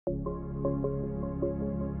A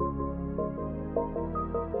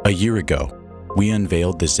year ago, we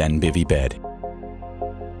unveiled the Zenbivy Bed.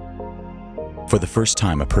 For the first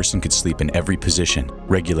time, a person could sleep in every position,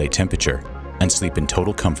 regulate temperature, and sleep in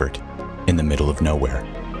total comfort in the middle of nowhere.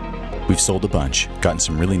 We've sold a bunch, gotten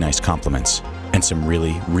some really nice compliments, and some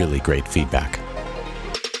really great feedback.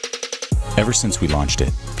 Ever since we launched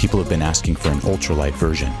it, people have been asking for an ultralight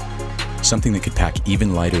version, something that could pack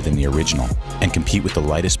even lighter than the original and compete with the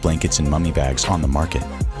lightest blankets and mummy bags on the market.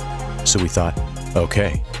 So we thought,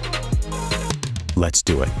 okay, let's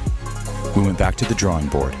do it. We went back to the drawing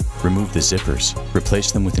board, removed the zippers,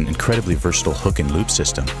 replaced them with an incredibly versatile hook and loop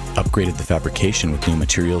system, upgraded the fabrication with new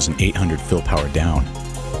materials and 800 fill power down,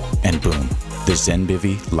 and boom, the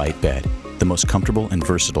Zenbivy Light Bed, the most comfortable and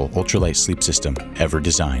versatile ultralight sleep system ever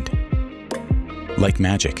designed. Like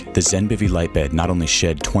magic, the Zenbivy Light Bed not only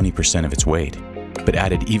shed 20% of its weight, but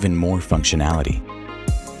added even more functionality.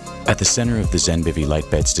 At the center of the Zenbivy Light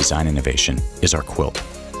Bed's design innovation is our quilt.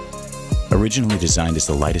 Originally designed as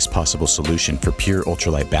the lightest possible solution for pure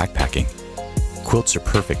ultralight backpacking, quilts are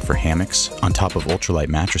perfect for hammocks on top of ultralight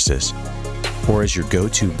mattresses, or as your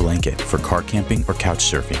go-to blanket for car camping or couch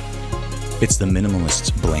surfing. It's the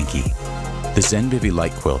minimalist's blankie. The Zenbivy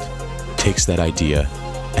Light Quilt takes that idea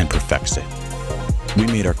and perfects it. We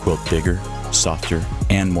made our quilt bigger, softer,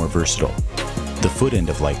 and more versatile. The foot end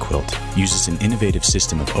of Light Quilt uses an innovative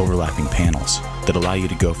system of overlapping panels that allow you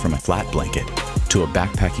to go from a flat blanket to a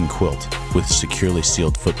backpacking quilt with a securely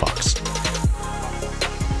sealed footbox.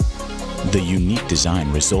 The unique design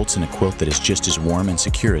results in a quilt that is just as warm and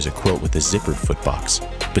secure as a quilt with a zippered footbox,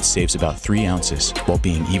 but saves about 3 ounces while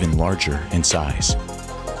being even larger in size.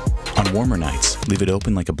 On warmer nights, leave it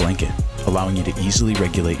open like a blanket, allowing you to easily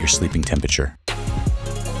regulate your sleeping temperature.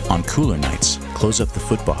 On cooler nights, close up the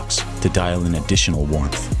footbox to dial in additional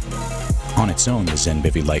warmth. On its own, the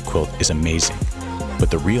Zenbivy Light Quilt is amazing,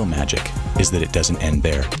 but the real magic is that it doesn't end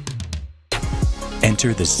there.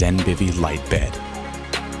 Enter the Zenbivy Light Bed.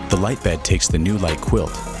 The Light Bed takes the new Light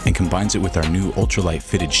Quilt and combines it with our new ultralight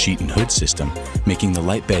fitted sheet and hood system, making the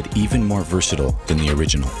Light Bed even more versatile than the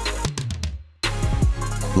original.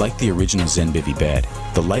 Like the original Zenbivy Bed,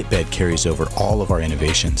 the Light Bed carries over all of our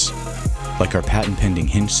innovations, like our patent-pending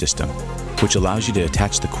hinge system, which allows you to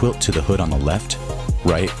attach the quilt to the hood on the left,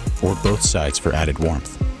 right, or both sides for added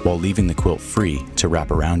warmth, while leaving the quilt free to wrap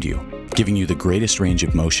around you, giving you the greatest range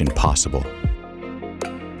of motion possible.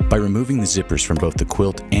 By removing the zippers from both the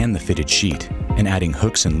quilt and the fitted sheet, and adding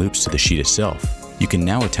hooks and loops to the sheet itself, you can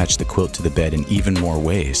now attach the quilt to the bed in even more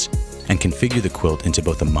ways, and configure the quilt into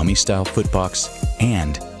both a mummy-style footbox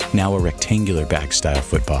and now a rectangular bag-style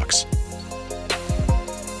footbox.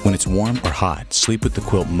 When it's warm or hot, sleep with the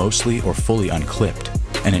quilt mostly or fully unclipped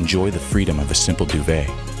and enjoy the freedom of a simple duvet.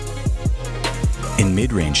 In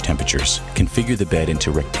mid-range temperatures, configure the bed into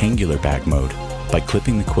rectangular bag mode by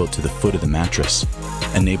clipping the quilt to the foot of the mattress,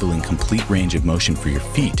 enabling complete range of motion for your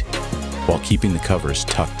feet while keeping the covers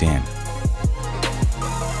tucked in.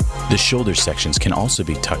 The shoulder sections can also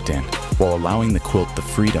be tucked in while allowing the quilt the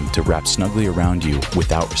freedom to wrap snugly around you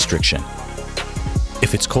without restriction.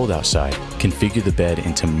 If it's cold outside, configure the bed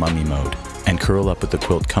into mummy mode and curl up with the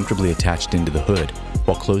quilt comfortably attached into the hood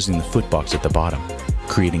while closing the footbox at the bottom,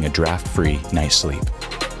 creating a draft-free night's sleep.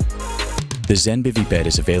 The Zenbivy Bed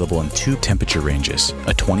is available in 2 temperature ranges,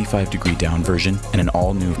 a 25-degree down version and an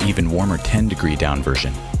all-new, even warmer 10-degree down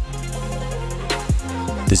version.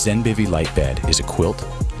 The Zenbivy Light Bed is a quilt,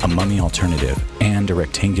 a mummy alternative, and a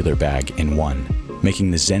rectangular bag in one, making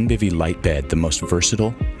the Zenbivy Light Bed the most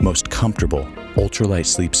versatile, most comfortable ultralight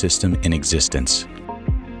sleep system in existence.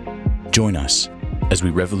 Join us as we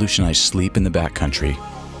revolutionize sleep in the backcountry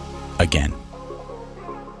again.